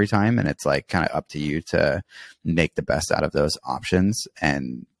options every time, and it's like kind of up to you to make the best out of those options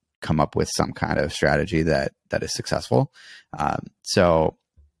and come up with some kind of strategy that is successful. So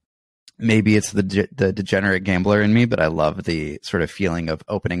maybe it's the degenerate gambler in me, but I love the sort of feeling of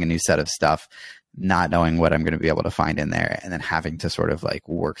opening a new set of stuff, not knowing what I'm going to be able to find in there, and then having to sort of like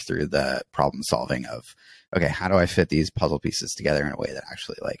work through the problem solving of, okay, how do I fit these puzzle pieces together in a way that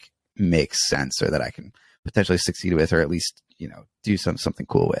actually like makes sense, or that I can potentially succeed with, or at least, do something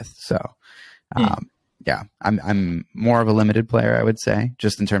cool with. So, yeah, I'm more of a limited player, I would say,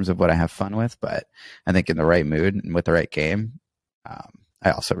 just in terms of what I have fun with. But I think in the right mood and with the right game,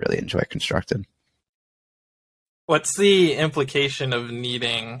 I also really enjoy constructed. What's the implication of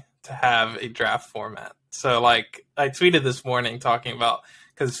needing to have a draft format? So, like, I tweeted this morning talking about,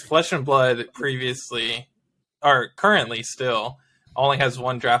 because Flesh and Blood previously, or currently still, only has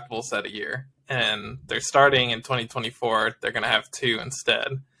one draftable set a year. And they're starting in 2024. They're going to have two instead.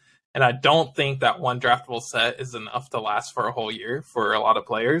 And I don't think that one draftable set is enough to last for a whole year for a lot of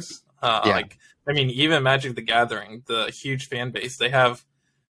players. Like, I mean, even Magic the Gathering, the huge fan base, they have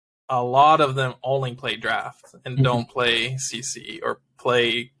a lot of them only play draft and don't play CC or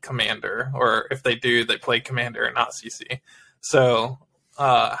play Commander. Or if they do, they play Commander and not CC. So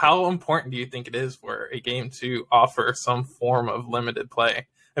how important do you think it is for a game to offer some form of limited play?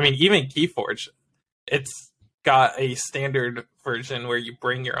 I mean, even Keyforge, it's got a standard version where you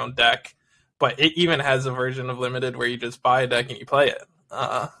bring your own deck, but it even has a version of limited where you just buy a deck and you play it.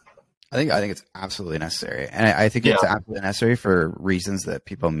 I think it's absolutely necessary, and I think it's absolutely necessary for reasons that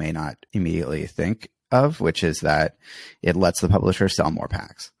people may not immediately think of, which is that it lets the publisher sell more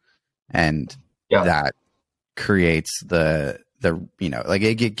packs, and that creates the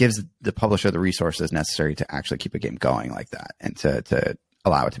it gives the publisher the resources necessary to actually keep a game going like that, and to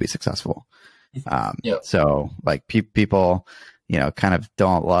allow it to be successable. So like people, kind of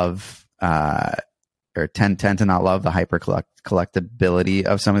don't love or tend to not love the hyper collectability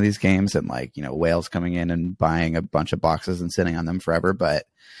of some of these games, and like, whales coming in and buying a bunch of boxes and sitting on them forever. But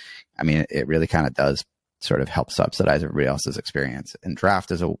I mean, it really kind of does sort of help subsidize everybody else's experience. And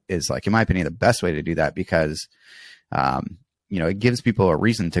draft is like, in my opinion, the best way to do that, because it gives people a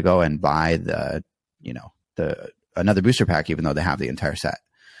reason to go and buy another booster pack, even though they have the entire set.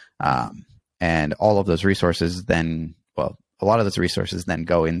 And all of those resources then, a lot of those resources then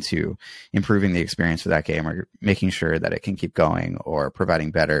go into improving the experience for that game, or making sure that it can keep going, or providing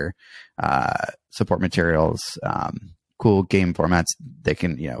better support materials, cool game formats. They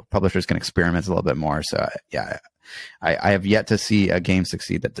can, publishers can experiment a little bit more. So yeah, I have yet to see a game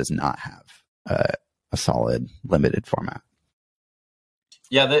succeed that does not have a solid limited format.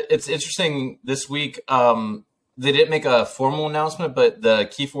 Yeah, it's interesting this week. They didn't make a formal announcement, but the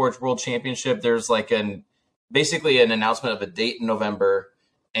Keyforge World Championship, there's like basically an announcement of a date in November,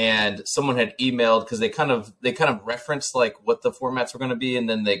 and someone had emailed, because they kind of referenced like what the formats were going to be, and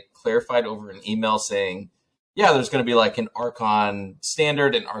then they clarified over an email saying, yeah, there's going to be like an Archon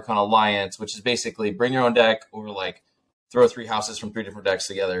Standard and Archon Alliance, which is basically bring your own deck, or like throw 3 houses from 3 different decks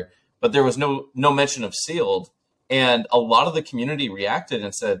together. But there was no mention of sealed, and a lot of the community reacted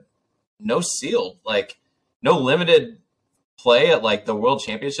and said, no sealed, like no limited play at like the World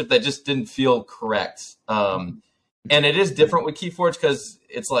Championship. That just didn't feel correct. And it is different with Keyforge, because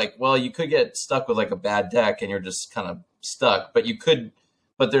it's like, well, you could get stuck with like a bad deck and you're just kind of stuck,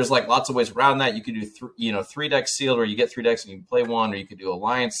 but there's like lots of ways around that. You could do 3 decks sealed, where you get 3 decks and you can play one, or you could do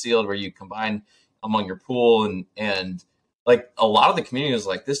Alliance sealed, where you combine among your pool. And like a lot of the community is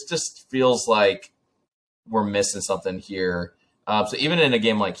like, this just feels like we're missing something here. So even in a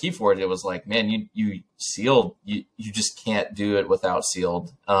game like Keyforge, it was like, man, you sealed, you just can't do it without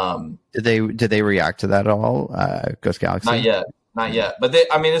sealed. Did they react to that at all? Ghost Galaxy? Not yet. But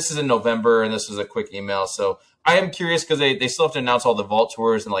this is in November, and this was a quick email. So I am curious, because they still have to announce all the vault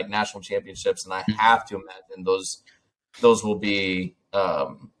tours and like national championships, and I have to imagine those will be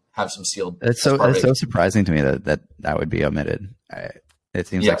have some sealed. It's so surprising to me that would be omitted. It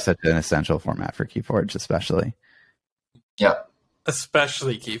seems like such an essential format for Keyforge, especially. Yeah.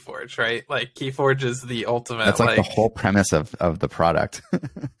 Especially Keyforge, right? Like Keyforge is the ultimate. That's like the whole premise of the product.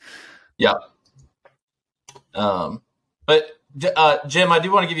 Yeah. But Jim, I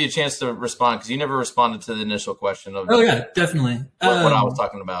do want to give you a chance to respond, because you never responded to the initial question of. Oh yeah, definitely. What I was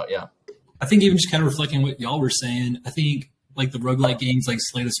talking about. Yeah. I think even just kind of reflecting on what y'all were saying, I think like the roguelike games like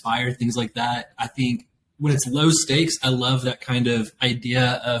Slay the Spire, things like that. I think when it's low stakes, I love that kind of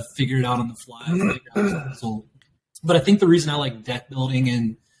idea of figure it out on the fly. But I think the reason I like deck building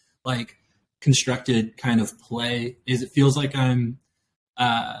and like constructed kind of play is it feels like I'm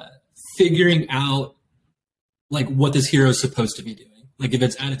figuring out like what this hero is supposed to be doing. Like if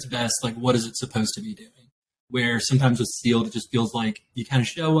it's at its best, like what is it supposed to be doing? Where sometimes with sealed, it just feels like you kind of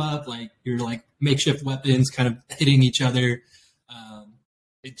show up, like you're like makeshift weapons kind of hitting each other.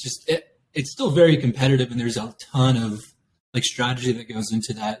 It's still very competitive, and there's a ton of like strategy that goes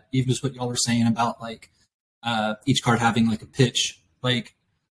into that. Even just what y'all were saying about like each card having like a pitch, like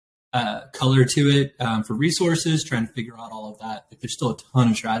color to it for resources, trying to figure out all of that. Like, there's still a ton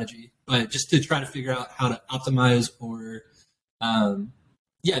of strategy, but just to try to figure out how to optimize or,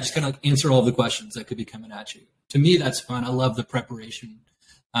 just kind of answer all of the questions that could be coming at you. To me, that's fun. I love the preparation.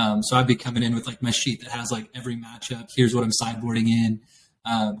 So I'd be coming in with like my sheet that has like every matchup. Here's what I'm sideboarding in.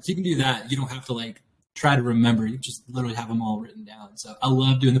 So you can do that. You don't have to like try to remember. You just literally have them all written down. So I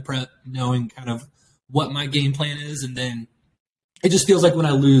love doing the prep, knowing kind of what my game plan is, and then it just feels like when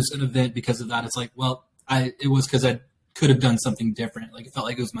I lose an event because of that, it's like, well, it was because I could have done something different. Like it felt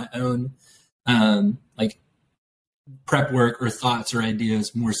like it was my own like prep work or thoughts or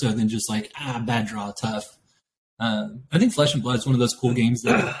ideas more so than just like bad draw, tough. I think Flesh and Blood is one of those cool games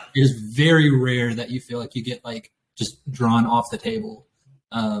that it is very rare that you feel like you get like just drawn off the table.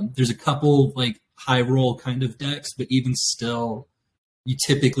 There's a couple like high roll kind of decks, but even still, you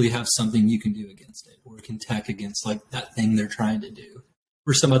typically have something you can do against it, or can tech against like that thing they're trying to do.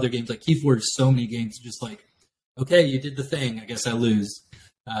 For some other games like Keyforge, so many games are just like, okay, you did the thing, I guess I lose.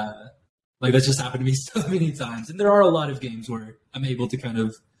 Like that's just happened to me so many times. And there are a lot of games where I'm able to kind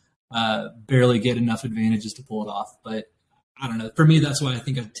of barely get enough advantages to pull it off. But I don't know. For me, that's why I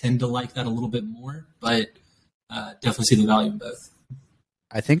think I tend to like that a little bit more. But definitely see the value in both.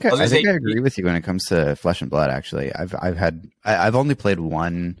 I think I agree with you when it comes to Flesh and Blood. Actually, I've only played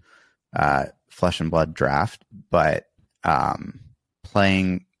one Flesh and Blood draft, but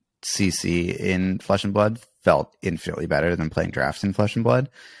playing CC in Flesh and Blood felt infinitely better than playing drafts in Flesh and Blood.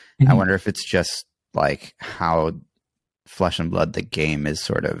 Mm-hmm. I wonder if it's just like how Flesh and Blood, the game, is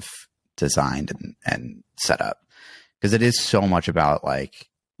sort of designed and set up, because it is so much about like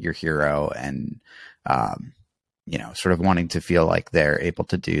your hero and sort of wanting to feel like they're able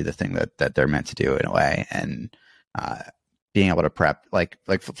to do the thing that they're meant to do in a way, and being able to prep like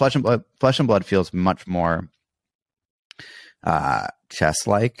Flesh and Blood feels much more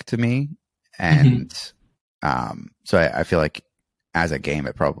chess-like to me, and so I feel like as a game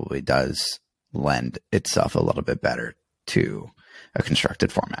it probably does lend itself a little bit better to a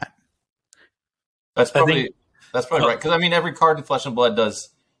constructed format. That's probably right, because I mean every card in Flesh and Blood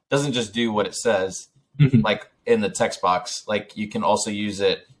doesn't just do what it says. Like in the text box, like you can also use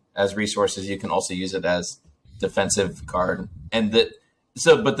it as resources. You can also use it as defensive card, and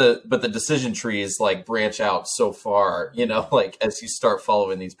but the decision trees like branch out so far, like as you start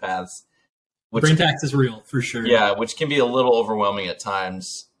following these paths. Brain tax is real for sure. Yeah, which can be a little overwhelming at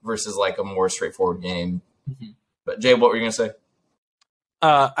times versus like a more straightforward game. But Jay, what were you gonna say?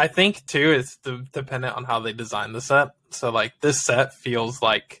 I think too it's dependent on how they design the set. So like this set feels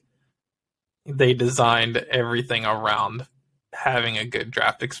like they designed everything around having a good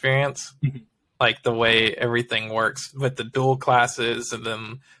draft experience. Like the way everything works with the dual classes, and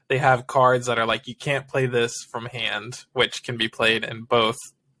then they have cards that are like you can't play this from hand, which can be played in both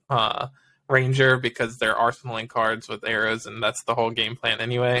Ranger because they're arsenaling cards with arrows, and that's the whole game plan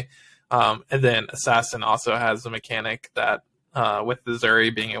anyway. And then Assassin also has a mechanic that with the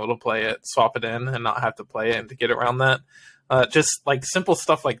Zuri being able to play it, swap it in, and not have to play it and to get around that. Just like simple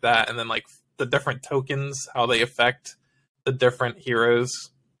stuff like that, and then like the different tokens, how they affect the different heroes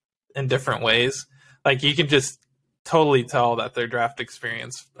in different ways. Like you can just totally tell that their draft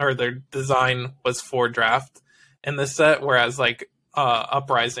experience or their design was for draft in this set, whereas like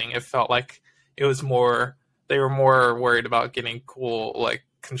Uprising, it felt like it was more, they were more worried about getting cool like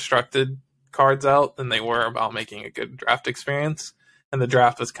constructed cards out than they were about making a good draft experience, and the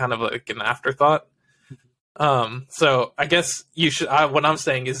draft was kind of like an afterthought. So I guess you should. What I'm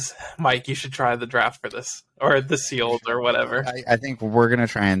saying is, Mike, you should try the draft for this, or the sealed, or whatever. I think we're gonna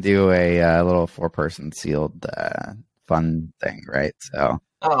try and do a little 4-person sealed fun thing, right? So.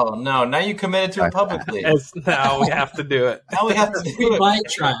 Oh no! Now you committed to it publicly. Now we have to do it. Now we have to do We it. might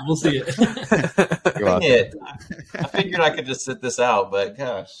try. We'll see it. Dang it. I figured I could just sit this out, but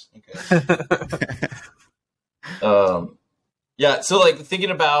gosh. Okay. Yeah. So like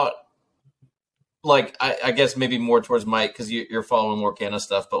thinking about. Like I guess maybe more towards Mike because you're following Lorcana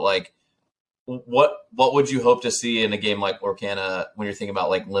stuff, but like, what would you hope to see in a game like Lorcana when you're thinking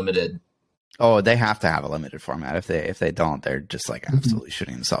about like limited? Oh, they have to have a limited format. If they don't, they're just like absolutely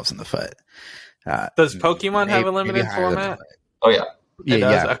shooting themselves in the foot. Does Pokemon have a limited format? Oh yeah,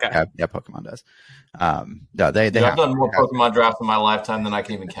 yeah, okay. Yeah, Pokemon does. No, they I've done more Pokemon drafts in my lifetime than I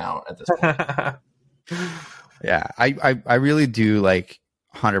can even count at this point. Yeah, I really do like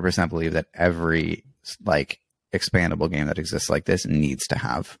 100% believe that every like expandable game that exists like this needs to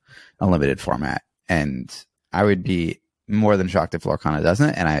have a limited format, and I would be more than shocked if Lorcana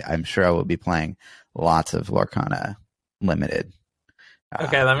doesn't, and I'm sure I will be playing lots of Lorcana limited.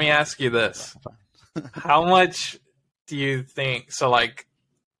 Okay, let me ask you this: how much do you think? So, like,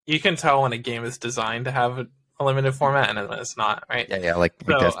 you can tell when a game is designed to have a limited format and when it's not, right? Yeah, like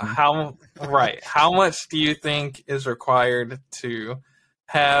so Destiny. how much do you think is required to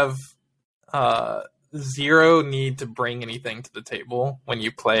have zero need to bring anything to the table when you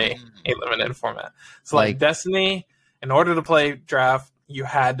play a limited format? So like Destiny, in order to play draft, you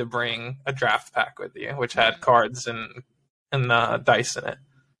had to bring a draft pack with you, which had cards and dice in it.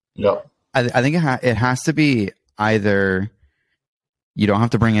 Yep. I think it has to be either you don't have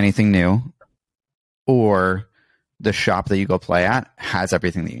to bring anything new, or the shop that you go play at has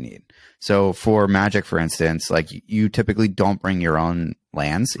everything that you need. So for Magic, for instance, like you typically don't bring your own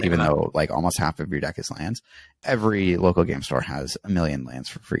lands, even though like almost half of your deck is lands. Every local game store has a million lands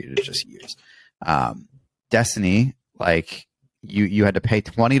for free to just use. Destiny, like you had to pay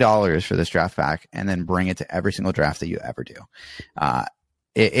 $20 for this draft pack and then bring it to every single draft that you ever do.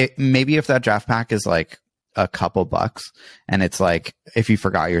 It maybe if that draft pack is like a couple bucks and it's like if you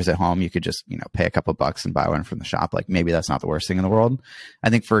forgot yours at home, you could just pay a couple bucks and buy one from the shop. Like maybe that's not the worst thing in the world. I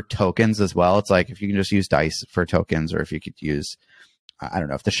think for tokens as well, it's like if you can just use dice for tokens, or if you could use, I don't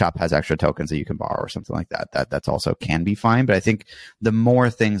know, if the shop has extra tokens that you can borrow or something like that, that's also can be fine. But I think the more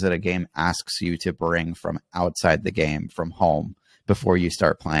things that a game asks you to bring from outside the game, from home, before you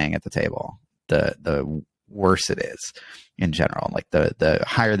start playing at the table, the worse it is in general. Like the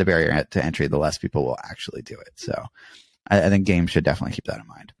higher the barrier to entry, the less people will actually do it. So I think games should definitely keep that in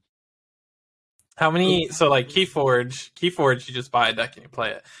mind. How many? So like Keyforge, you just buy a deck and you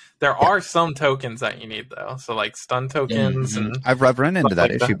play it. There are some tokens that you need though. So like stun tokens, and I've run into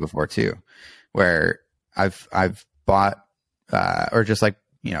that issue before too, where I've bought or just like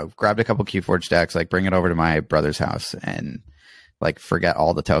grabbed a couple Keyforge decks, like bring it over to my brother's house and like forget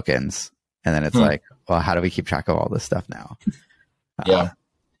all the tokens. And then it's like, well, how do we keep track of all this stuff now? Yeah.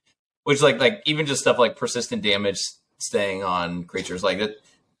 Which like even just stuff like persistent damage staying on creatures like it,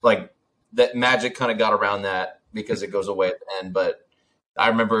 like that Magic kind of got around that because it goes away at the end. But I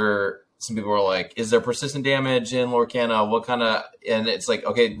remember some people were like, is there persistent damage in Lorcana? What kind of, and it's like,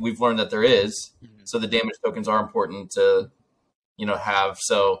 okay, we've learned that there is. So the damage tokens are important to, have.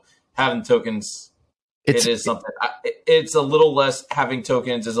 So having tokens, it is something. It's a little less, having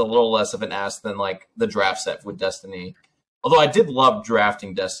tokens is a little less of an ask than like the draft set with Destiny. Although I did love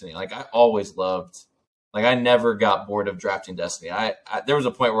drafting Destiny. Like I always loved, like I never got bored of drafting Destiny. I there was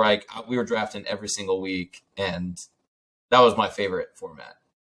a point where we were drafting every single week, and that was my favorite format.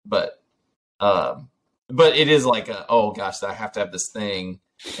 But it is like oh gosh, I have to have this thing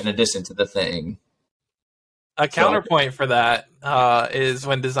in addition to the thing. A counterpoint for that is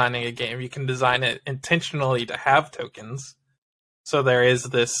when designing a game, you can design it intentionally to have tokens. So there is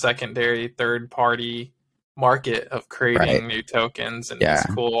this secondary, third-party market of creating new tokens and these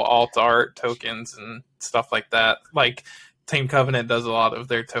cool alt art tokens and stuff like that. Like Team Covenant does a lot of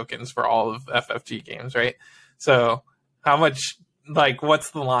their tokens for all of FFG games, right? So how much, like,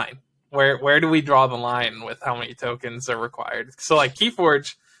 what's the line? Where do we draw the line with how many tokens are required? So like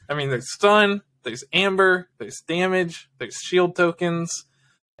Keyforge, I mean, there's stun, there's amber, there's damage, there's shield tokens.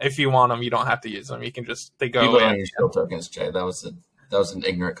 If you want them, you don't have to use them. You can just, they go in. Use shield tokens, Jay. That was an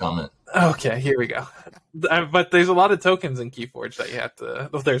ignorant comment. Okay, here we go. But there's a lot of tokens in Keyforge that you have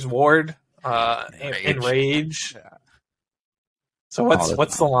to. There's ward, enrage. Yeah. So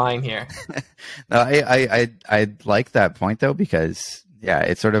what's the line here? No, I like that point though, because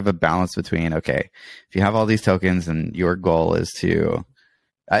it's sort of a balance between, okay, if you have all these tokens and your goal is to,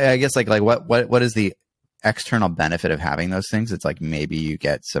 I guess like what is the external benefit of having those things? It's like maybe you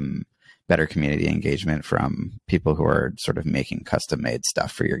get some better community engagement from people who are sort of making custom made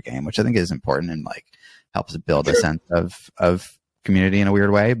stuff for your game, which I think is important and like helps build a sense of community in a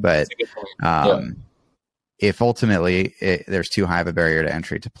weird way. But if ultimately there's too high of a barrier to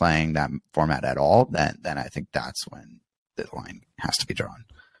entry to playing that format at all, then I think that's when the line has to be drawn.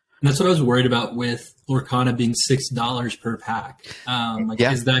 And that's what I was worried about with Lorcana being $6 per pack.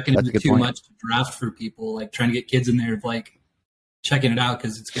 Is that going to be too much to draft for people? Like trying to get kids in there, like checking it out,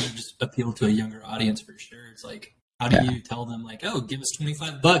 because it's going to just appeal to a younger audience for sure. It's like, how do you tell them like, oh, give us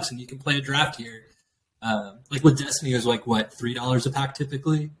 $25 and you can play a draft here? Like with Destiny, it was like what, $3 a pack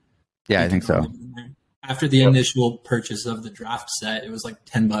typically? Yeah, I think so. After the initial purchase of the draft set, it was like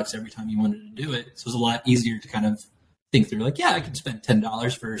 $10 every time you wanted to do it. So it was a lot easier to kind of think through, like, I can spend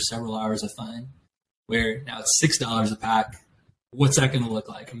 $10 for several hours of fun. Where now it's $6 a pack. What's that going to look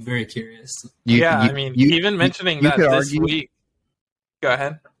like? I'm very curious. Even mentioning that this week. Go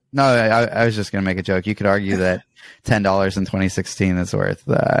ahead. No, I was just going to make a joke. You could argue that $10 in 2016 is worth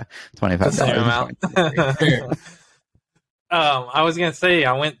 $25. I was going to say,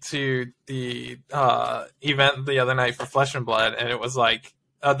 I went to the event the other night for Flesh and Blood, and it was like,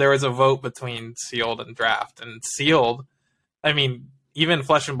 there was a vote between sealed and draft. And sealed, I mean, even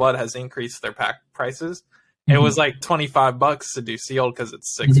Flesh and Blood has increased their pack prices. Mm-hmm. It was like $25 to do sealed because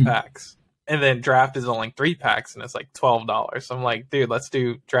it's 6 packs. And then draft is only 3 packs and it's like $12. So I'm like, dude, let's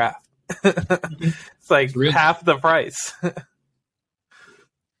do draft. It's like half the price.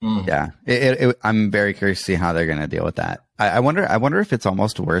 Yeah. I'm very curious to see how they're going to deal with that. I wonder if it's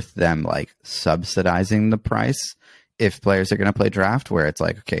almost worth them like subsidizing the price if players are going to play draft, where it's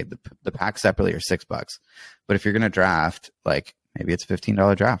like, okay, the packs separately are $6, but if you're going to draft, like maybe it's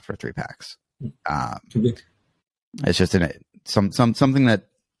 $15 draft for 3 packs. It's just something that,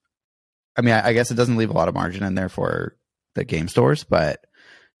 I mean, I guess it doesn't leave a lot of margin in there for the game stores, but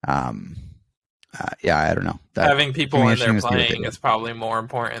I don't know. Having people in there playing is probably more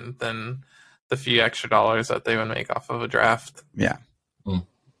important than the few extra dollars that they would make off of a draft. Yeah.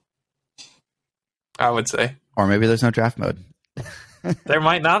 I would say. Or maybe there's no draft mode. There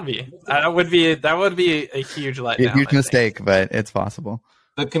might not be. That would be a huge letdown. A huge mistake, but it's possible.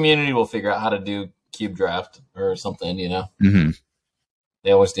 The community will figure out how to do cube draft or something, Mm-hmm.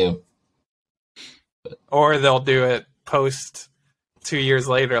 They always do. Or they'll do it post 2 years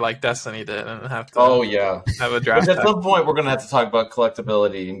later like Destiny did and have to have a draft. But at some point we're going to have to talk about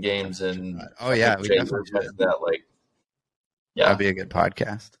collectability in games and we definitely should. That'd be a good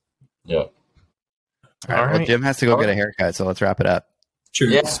podcast. Yeah. All right. Well, Jim has to go get a haircut, so let's wrap it up. True.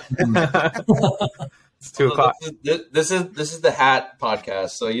 Yeah. It's 2 o'clock. This is the hat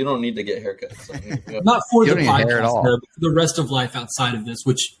podcast, so you don't need to get haircuts. Not for the podcast, but for the rest of life outside of this,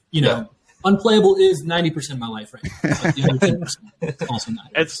 which, unplayable is 90% of my life right now. But the other 10% is also 90%.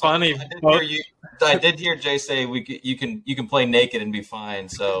 It's funny. I did hear Jay say you can play naked and be fine.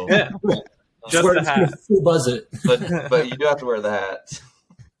 So Yeah, just the hat. Full buzz it. But you do have to wear the hat.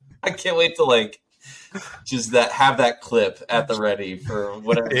 I can't wait to just have that clip at the ready for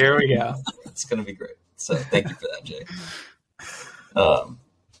whatever. Here we go. It's gonna be great. So thank you for that, Jay. All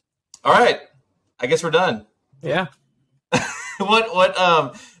right, I guess we're done. Yeah. What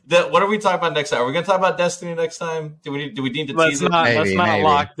are we talking about next time? Are we gonna talk about Destiny next time? Do we need to tease it? Let's not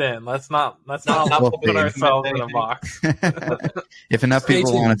locked in. Let's not put ourselves in a box. If enough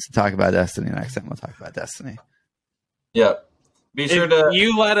people want us to talk about Destiny next time, we'll talk about Destiny. Yep. Be sure to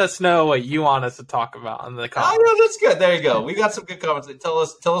you let us know what you want us to talk about in the comments. Oh, yeah, that's good. There you go. We got some good comments. Tell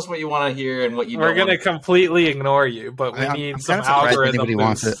us what you want to hear and what you. We're gonna completely ignore you, but we need some algorithm. Anybody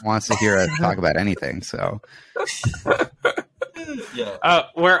wants to hear us talk about anything. So yeah,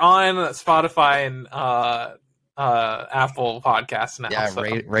 we're on Spotify and Apple Podcasts now. Yeah, so.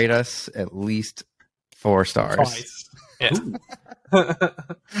 rate us at least 4 stars. Twice. Yeah.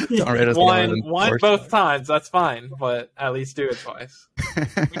 Don't rate us one both stars. times. That's fine, but at least do it twice. We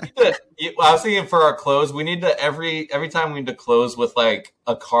need to, I was thinking for our close, we need to every time we need to close with a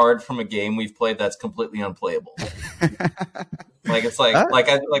card from a game we've played that's completely unplayable. It's what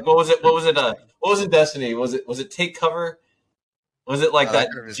was it? What was it? Destiny? Was it Take Cover? Was it that?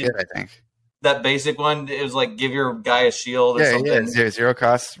 Was good, I think that basic one. It was give your guy a shield or something. Yeah, zero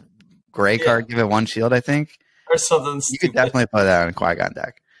cost gray card. Give it 1 shield, I think. Or something You stupid. could definitely play that on a Qui-Gon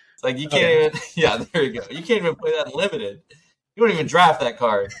deck. It's you can't even. Yeah, there you go. You can't even play that in limited. You don't even draft that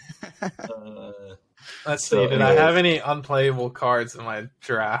card. Let's see. Did I have any unplayable cards in my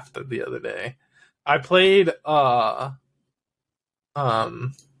draft the other day? I played. At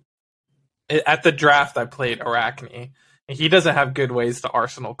the draft, I played Arachne. He doesn't have good ways to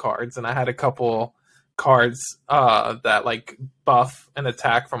arsenal cards, and I had a couple cards that buff an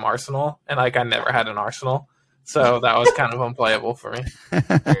attack from arsenal, and I never had an arsenal. So that was kind of unplayable for me.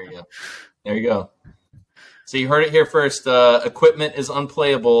 There you go. So you heard it here first. Equipment is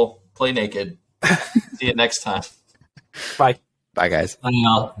unplayable. Play naked. See you next time. Bye. Bye, guys. I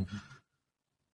know.